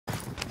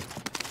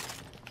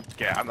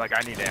get. I'm like,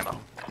 I need ammo.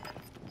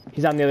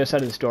 He's on the other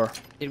side of the store.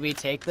 Did we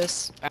take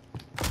this?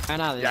 Oh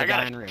no, there's Yeah, a I guy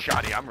got in a roof.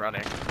 shoddy. I'm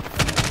running.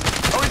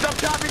 Oh, he's up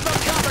top. He's up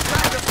top. I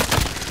cracked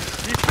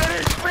him. He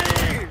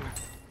finished me.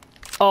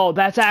 Oh,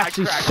 that's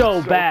actually cracked so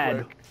him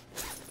bad. quick.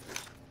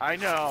 I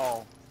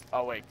know.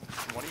 Oh wait,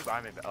 what do you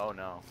buy me? Oh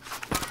no.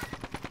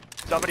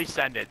 Somebody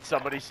send it.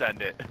 Somebody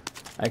send it.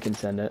 I can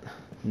send it.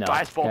 No.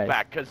 Buy us both okay.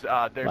 back, cause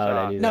there's Why would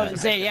I do No, that?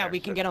 Zay, yeah, we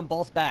can get them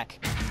both back.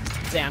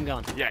 Zay, I'm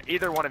going. Yeah,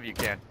 either one of you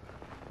can.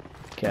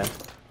 Okay.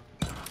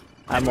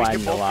 I'm We can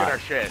lagging a both get our lot.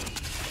 shit.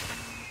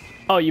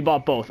 Oh, you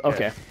bought both.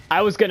 Okay.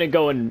 I was gonna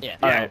go and. Yeah.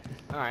 Alright.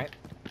 Alright.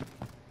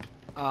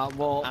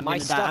 Well, I'm my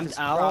gonna stuff is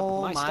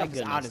Oh my my stuff is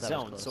goodness, out of that was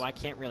zone, close. so I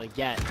can't really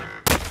get.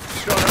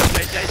 Go,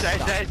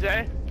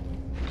 Zay.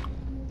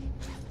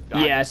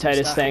 Yeah, some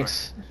Titus, stuff.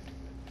 thanks.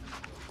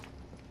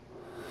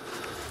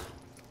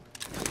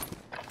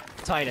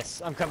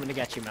 Titus, I'm coming to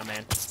get you, my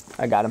man.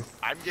 I got him.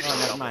 I'm getting Oh,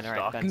 never double mind. All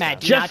stuff. right,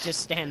 Matt, do Just- not just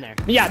stand there.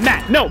 Yeah,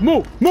 Matt, no,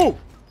 move, move!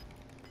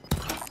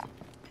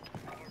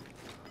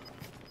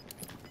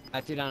 I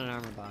threw down an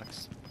armor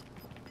box.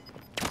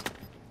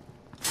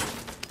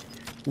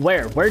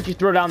 Where? Where'd you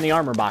throw down the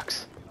armor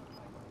box?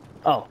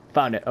 Oh,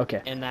 found it,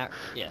 okay. In that,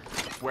 yeah.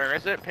 Where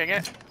is it? Ping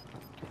it.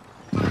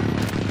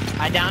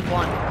 I downed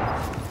one.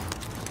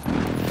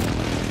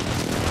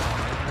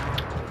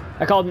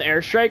 I called an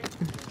airstrike.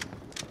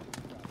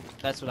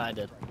 That's what I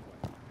did.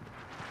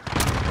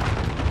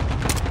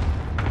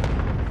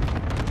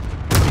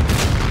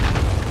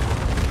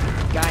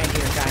 Guy in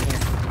here, guy in here.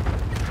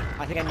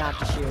 I think I knocked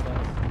the shield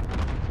off.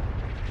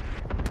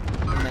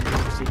 And then you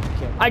proceed to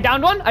kill. I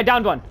downed one, I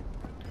downed one.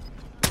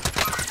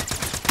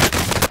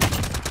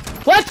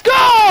 Let's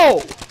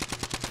go!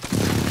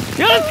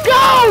 Let's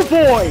go,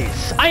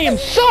 boys! I am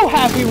so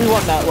happy we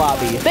won that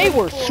lobby. They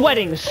were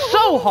sweating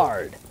so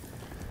hard.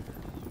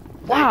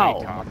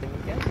 Wow.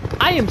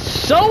 I am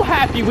so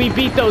happy we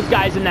beat those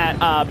guys in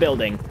that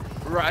building.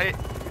 Right?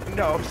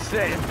 No,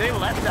 say if they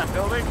left that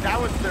building, that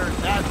was their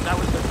mistake.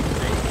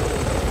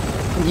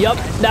 Yep,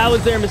 that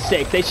was their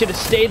mistake. They should have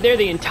stayed there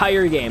the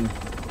entire game.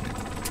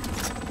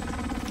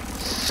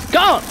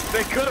 Scum!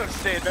 They could have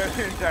stayed there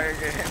the entire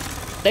game.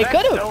 They That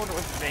could have. zone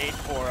was made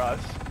for us.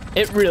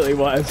 It really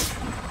was.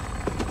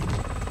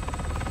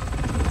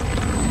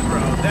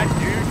 Bro, that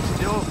dude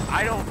still,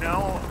 I don't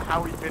know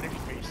how he finished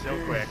me so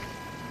quick.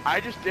 I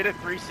just did a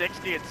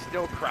 360 and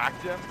still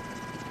cracked him.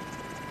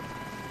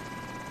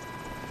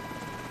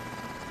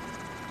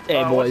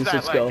 Hey, boys, what's that,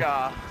 let's like,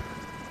 go.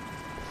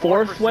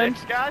 Four Fourth for win?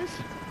 6, guys?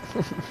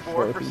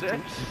 4 for 6?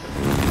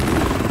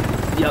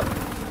 Yep.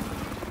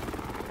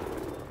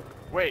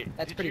 Wait,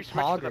 That's did pretty you switch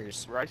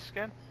poggers. to the rice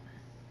skin?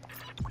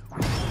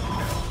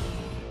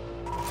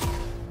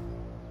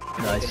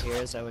 Nice.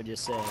 Here's, I would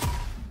just say.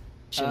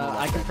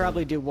 I can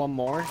probably do one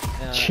more.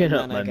 Chin and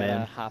up, then I my gotta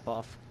man. hop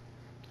off.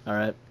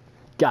 Alright. I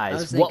Guys,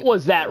 was what thinking-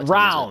 was that What's the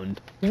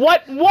round?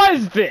 What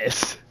was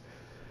this?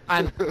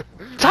 I'm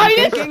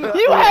Titus, thinking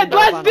you had we'll end up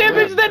less on a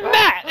damage win. than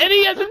Matt, and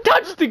he hasn't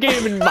touched the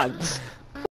game in months.